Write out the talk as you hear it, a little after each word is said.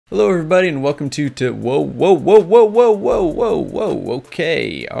Hello everybody and welcome to whoa,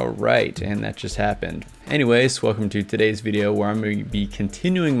 okay, alright, and that just happened. Anyways, welcome to today's video where I'm going to be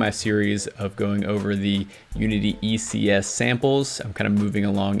continuing my series of going over the Unity ECS samples. I'm kind of moving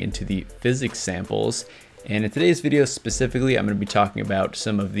along into the physics samples, and in today's video specifically I'm going to be talking about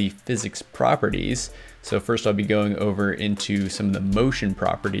some of the physics properties. So first I'll be going over into some of the motion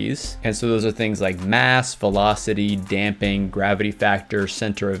properties. And so those are things like mass, velocity, damping, gravity factor,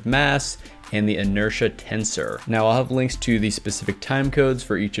 center of mass, and the inertia tensor. Now I'll have links to the specific time codes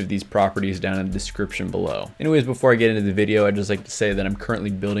for each of these properties down in the description below. Anyways, before I get into the video, I'd just like to say that I'm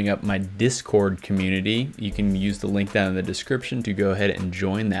currently building up my Discord community. You can use the link down in the description to go ahead and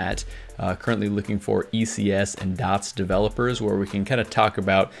join that. Currently looking for ECS and DOTS developers where we can kind of talk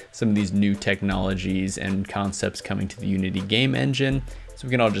about some of these new technologies and concepts coming to the Unity game engine. So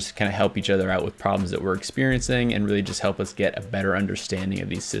we can all just kind of help each other out with problems that we're experiencing and really just help us get a better understanding of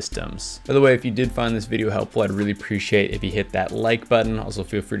these systems. By the way, if you did find this video helpful, I'd really appreciate if you hit that like button. Also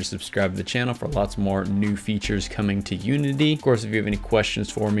feel free to subscribe to the channel for lots more new features coming to Unity. Of course, if you have any questions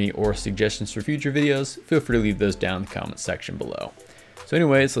for me or suggestions for future videos, feel free to leave those down in the comment section below. So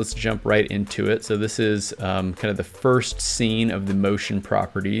anyways, let's jump right into it. So this is kind of the first scene of the motion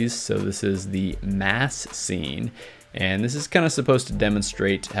properties. So this is the mass scene. And this is kind of supposed to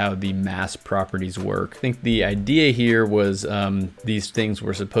demonstrate how the mass properties work. I think the idea here was these things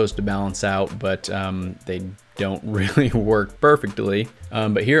were supposed to balance out, but they don't really work perfectly.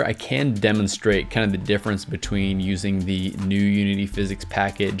 But here I can demonstrate kind of the difference between using the new Unity Physics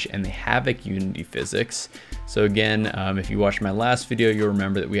package and the Havok Unity Physics. So again, if you watched my last video, you'll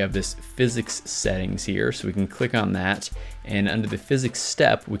remember that we have this physics settings here. So we can click on that, and under the physics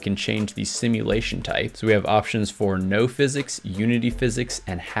step, we can change the simulation type. So we have options for no physics, Unity Physics,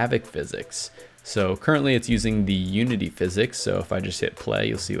 and Havok Physics. So currently it's using the Unity Physics. So if I just hit play,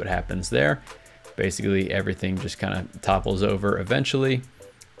 you'll see what happens there. Basically everything just kind of topples over eventually.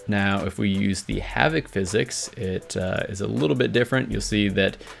 Now, if we use the Havok Physics, it is a little bit different. You'll see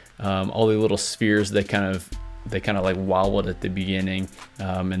that all the little spheres, they kind of like wobbled at the beginning,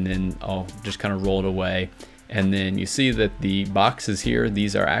 and then all just kind of rolled away. And then you see that the boxes here,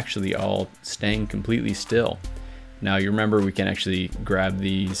 these are actually all staying completely still. Now you remember we can actually grab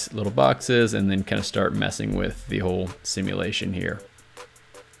these little boxes and then kind of start messing with the whole simulation here.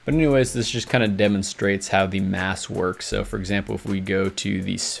 But anyways, this just kind of demonstrates how the mass works. So for example, if we go to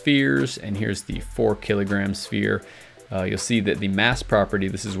the spheres, and here's the 4 kilogram sphere, you'll see that the mass property,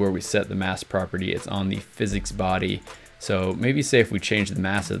 this is where we set the mass property, it's on the physics body. So maybe say if we change the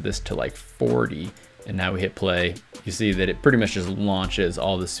mass of this to like 40, and now we hit play, you see that it pretty much just launches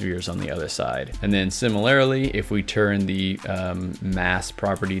all the spheres on the other side. And then similarly, if we turn the mass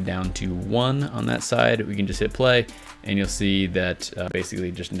property down to 1 on that side, we can just hit play, and you'll see that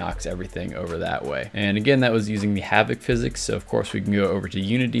basically just knocks everything over that way. And again, that was using the Havok Physics. So of course we can go over to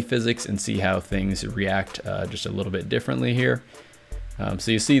Unity Physics and see how things react just a little bit differently here.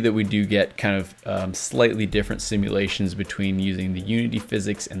 So you see that we do get kind of slightly different simulations between using the Unity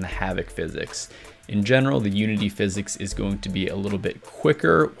Physics and the Havok Physics. In general, the Unity Physics is going to be a little bit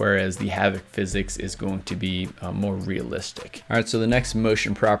quicker, whereas the Havok Physics is going to be more realistic. All right, so the next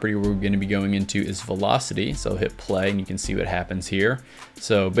motion property we're going to be going into is velocity. So I'll hit play and you can see what happens here.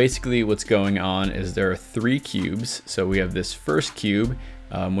 So basically what's going on is there are 3 cubes. So we have this first cube,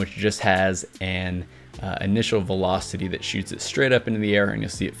 which just has an initial velocity that shoots it straight up into the air, and you'll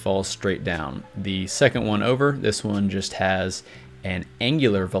see it falls straight down. The second one over, this one just has an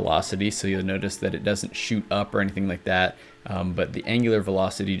angular velocity, so you'll notice that it doesn't shoot up or anything like that, but the angular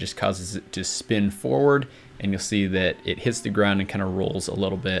velocity just causes it to spin forward, and you'll see that it hits the ground and kind of rolls a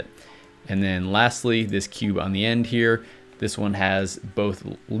little bit. And then lastly, this cube on the end here, this one has both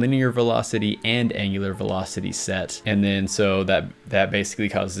linear velocity and angular velocity set, and then so that basically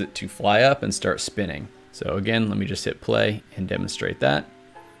causes it to fly up and start spinning. So again, let me just hit play and demonstrate that.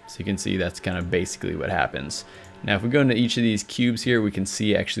 So you can see that's kind of basically what happens. Now if we go into each of these cubes here, we can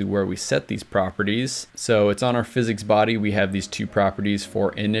see actually where we set these properties. So it's on our physics body, we have these 2 properties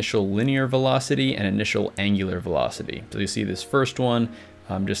for initial linear velocity and initial angular velocity. So you see this first one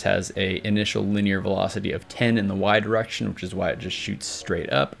just has a initial linear velocity of 10 in the y direction, which is why it just shoots straight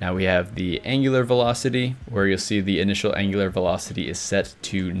up. Now we have the angular velocity, where you'll see the initial angular velocity is set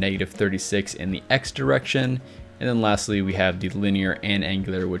to -36 in the x direction. And then lastly, we have the linear and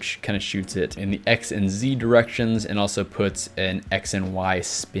angular, which kind of shoots it in the x and z directions and also puts an x and y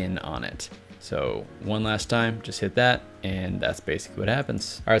spin on it. So one last time, just hit that, and that's basically what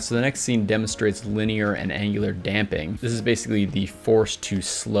happens. All right, so the next scene demonstrates linear and angular damping. This is basically the force to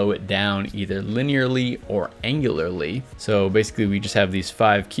slow it down either linearly or angularly. So basically we just have these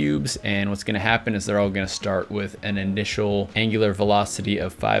 5 cubes, and what's gonna happen is they're all gonna start with an initial angular velocity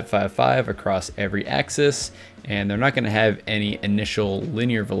of 5, 5, 5 across every axis, and they're not gonna have any initial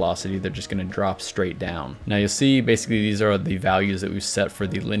linear velocity, they're just gonna drop straight down. Now you'll see basically these are the values that we've set for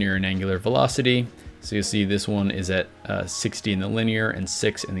the linear and angular velocity. So you'll see this one is at 60 in the linear and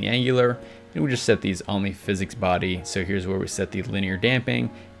 6 in the angular, and we just set these on the physics body. So here's where we set the linear damping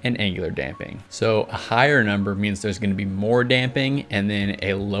and angular damping. So a higher number means there's gonna be more damping, and then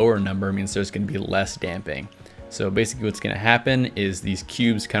a lower number means there's gonna be less damping. So basically what's gonna happen is these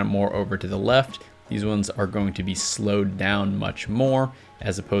cubes kind of more over to the left, these ones are going to be slowed down much more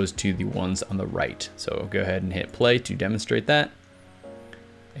as opposed to the ones on the right. So go ahead and hit play to demonstrate that.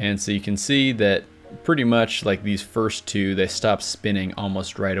 And so you can see that pretty much like these first 2, they stop spinning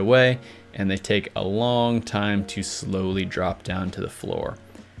almost right away, and they take a long time to slowly drop down to the floor.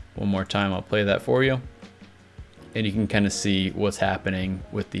 One more time, I'll play that for you. And you can kind of see what's happening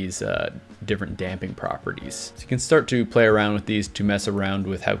with these different damping properties. So you can start to play around with these to mess around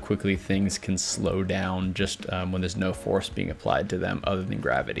with how quickly things can slow down just when there's no force being applied to them other than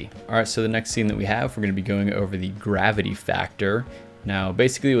gravity. All right, so the next scene that we have, we're gonna be going over the gravity factor. Now,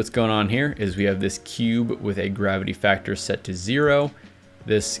 basically what's going on here is we have this cube with a gravity factor set to 0.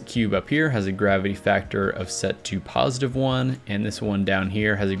 This cube up here has a gravity factor of set to +1, and this one down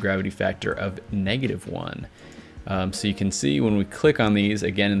here has a gravity factor of -1. So you can see when we click on these,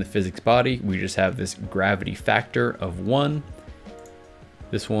 again in the physics body, we just have this gravity factor of 1.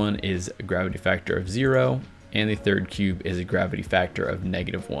 This one is a gravity factor of 0, and the third cube is a gravity factor of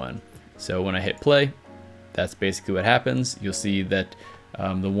 -1. So when I hit play, that's basically what happens. You'll see that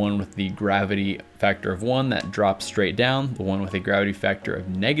the one with the gravity factor of 1, that drops straight down. The one with a gravity factor of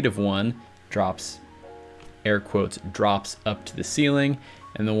 -1 drops, air quotes, drops up to the ceiling.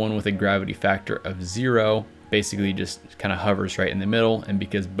 And the one with a gravity factor of 0 basically just kind of hovers right in the middle. And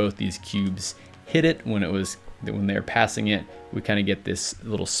because both these cubes hit it when they're passing it, we kind of get this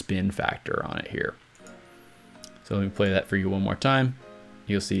little spin factor on it here. So let me play that for you one more time.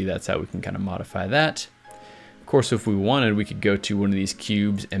 You'll see that's how we can kind of modify that. Of course, if we wanted, we could go to one of these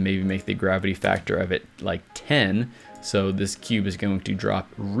cubes and maybe make the gravity factor of it like 10. So this cube is going to drop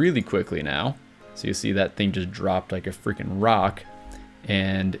really quickly now. So you'll see that thing just dropped like a freaking rock.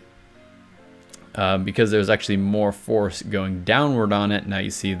 And because there's actually more force going downward on it, now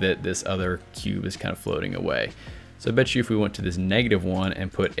you see that this other cube is kind of floating away. So I bet you if we went to this -1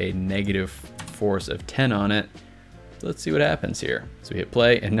 and put a negative force of 10 on it, let's see what happens here. So we hit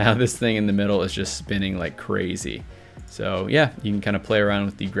play, and now this thing in the middle is just spinning like crazy. So yeah, you can kind of play around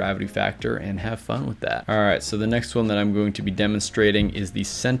with the gravity factor and have fun with that. All right, so the next one that I'm going to be demonstrating is the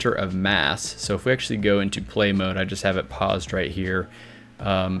center of mass. So if we actually go into play mode, I just have it paused right here.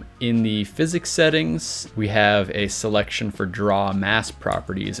 In the physics settings, we have a selection for draw mass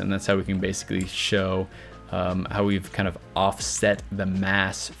properties, and that's how we can basically show how we've kind of offset the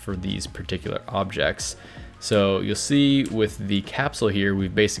mass for these particular objects. So you'll see with the capsule here,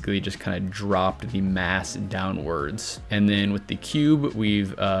 we've basically just kind of dropped the mass downwards. And then with the cube,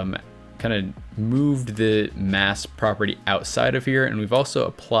 we've kind of moved the mass property outside of here, and we've also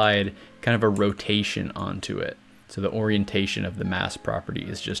applied kind of a rotation onto it. So the orientation of the mass property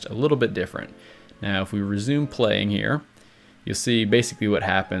is just a little bit different. Now, if we resume playing here, you'll see basically what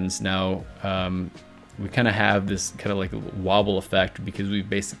happens now. We kind of have this kind of like wobble effect because we've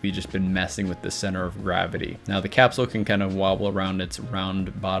basically just been messing with the center of gravity. Now the capsule can kind of wobble around its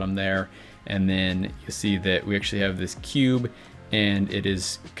round bottom there, and then you see that we actually have this cube and it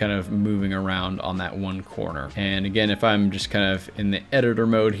is kind of moving around on that one corner. And again, if I'm just kind of in the editor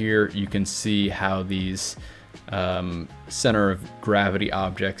mode here, you can see how these center of gravity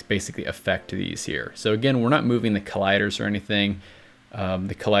objects basically affect these here. So again, we're not moving the colliders or anything.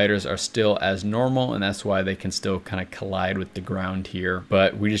 The colliders are still as normal, and that's why they can still kind of collide with the ground here.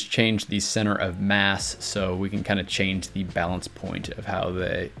 But we just changed the center of mass, so we can kind of change the balance point of how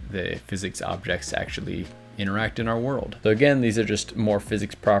the physics objects actually interact in our world. So again, these are just more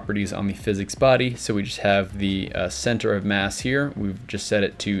physics properties on the physics body. So we just have the center of mass here. We've just set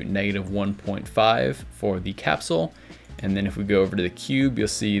it to -1.5 for the capsule. And then if we go over to the cube, you'll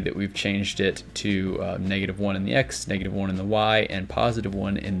see that we've changed it to -1 in the X, -1 in the Y, and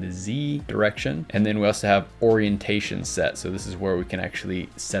 +1 in the Z direction. And then we also have orientation set. So this is where we can actually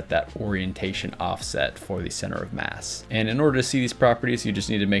set that orientation offset for the center of mass. And in order to see these properties, you just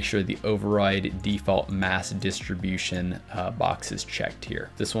need to make sure the override default mass distribution box is checked here.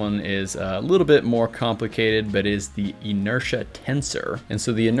 This one is a little bit more complicated, but is the inertia tensor. And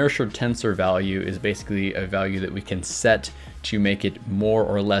so the inertia tensor value is basically a value that we can set to make it more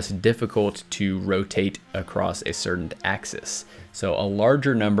or less difficult to rotate across a certain axis. So a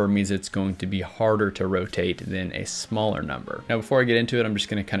larger number means it's going to be harder to rotate than a smaller number. Now, before I get into it, I'm just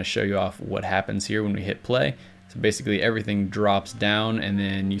going to kind of show you off what happens here when we hit play. So basically everything drops down, and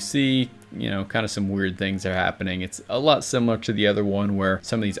then you see, kind of some weird things are happening. It's a lot similar to the other one where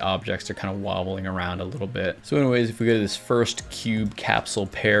some of these objects are kind of wobbling around a little bit. So anyways, if we go to this first cube capsule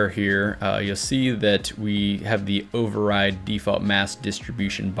pair here, you'll see that we have the override default mass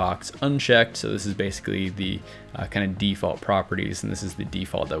distribution box unchecked. So this is basically the kind of default properties, and this is the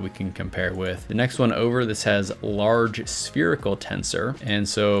default that we can compare with. The next one over, this has large spherical tensor. And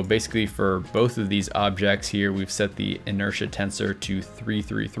so basically for both of these objects here, we've set the inertia tensor to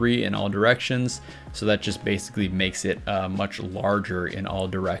 333 in all directions. So that just basically makes it much larger in all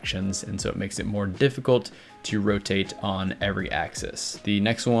directions. And so it makes it more difficult to rotate on every axis. The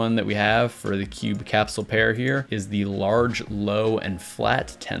next one that we have for the cube capsule pair here is the large, low, and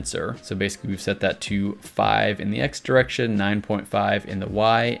flat tensor. So basically we've set that to 5 in the X direction, 9.5 in the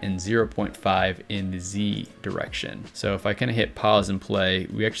Y, and 0.5 in the Z direction. So if I kind of hit pause and play,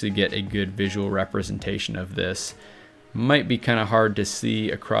 we actually get a good visual representation of this. Might be kind of hard to see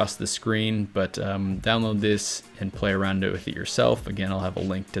across the screen, but download this and play around with it yourself. Again, I'll have a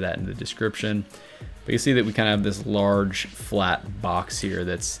link to that in the description. But you see that we kind of have this large flat box here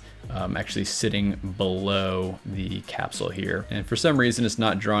that's actually sitting below the capsule here. And for some reason, it's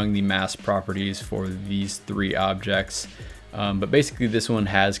not drawing the mass properties for these three objects. But basically this one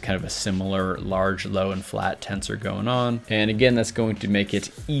has kind of a similar large, low, and flat tensor going on. And again, that's going to make it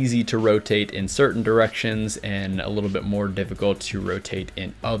easy to rotate in certain directions and a little bit more difficult to rotate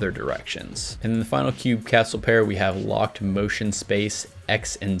in other directions. And in the final cube capsule pair, we have locked motion space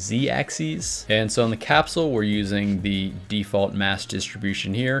X and Z axes. And so on the capsule, we're using the default mass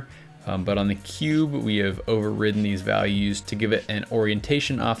distribution here. But on the cube, we have overridden these values to give it an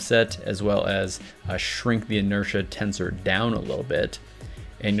orientation offset, as well as shrink the inertia tensor down a little bit.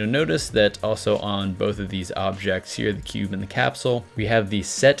 And you'll notice that also on both of these objects here, the cube and the capsule, we have the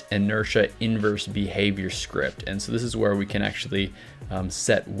set inertia inverse behavior script. And so this is where we can actually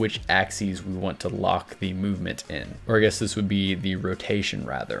set which axes we want to lock the movement in. Or I guess this would be the rotation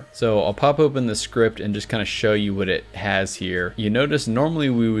rather. So I'll pop open the script and just kind of show you what it has here. You notice normally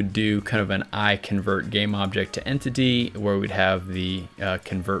we would do kind of an iConvert game object to entity where we'd have the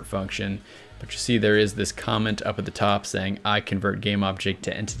convert function. But you see there is this comment up at the top saying iConvert game object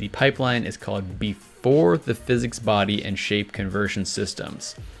to entity pipeline is called before the physics body and shape conversion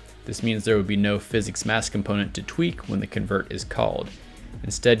systems. This means there would be no physics mass component to tweak when the convert is called.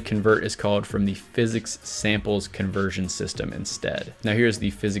 Instead, convert is called from the physics samples conversion system instead. Now here's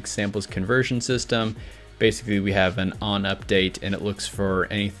the physics samples conversion system. Basically, we have an on update and it looks for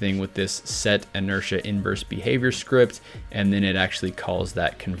anything with this set inertia inverse behavior script, and then it actually calls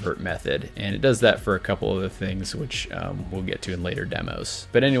that convert method. And it does that for a couple other things, which we'll get to in later demos.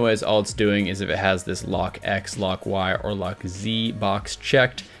 But anyways, all it's doing is if it has this lock X, lock Y, or lock Z box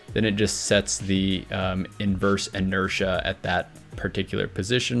checked, then it just sets the inverse inertia at that particular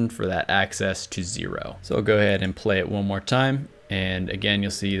position for that axis to 0. So I'll go ahead and play it one more time. And again,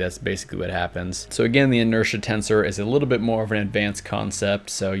 you'll see that's basically what happens. So again, the inertia tensor is a little bit more of an advanced concept,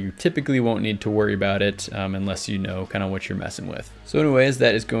 so you typically won't need to worry about it unless you know kind of what you're messing with. So anyways,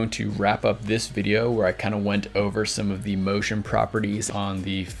 that is going to wrap up this video where I kind of went over some of the motion properties on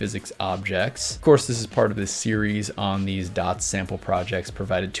the physics objects. Of course, this is part of this series on these DOTS sample projects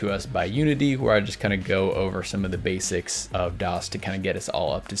provided to us by Unity, where I just kind of go over some of the basics of DOS to kind of get us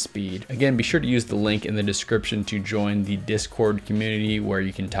all up to speed. Again, be sure to use the link in the description to join the Discord community where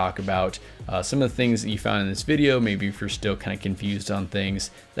you can talk about some of the things that you found in this video. Maybe if you're still kind of confused on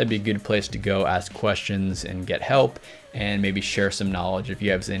things, that'd be a good place to go ask questions and get help, and maybe share some knowledge if you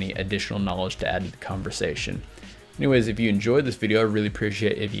have any additional knowledge to add to the conversation. Anyways, if you enjoyed this video, I really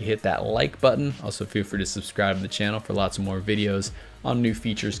appreciate it if you hit that like button. Also feel free to subscribe to the channel for lots of more videos on new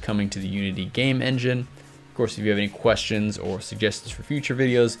features coming to the Unity game engine. Of course, if you have any questions or suggestions for future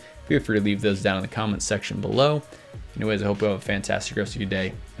videos, feel free to leave those down in the comments section below. Anyways, I hope you have a fantastic rest of your day,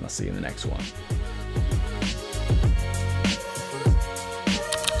 and I'll see you in the next one.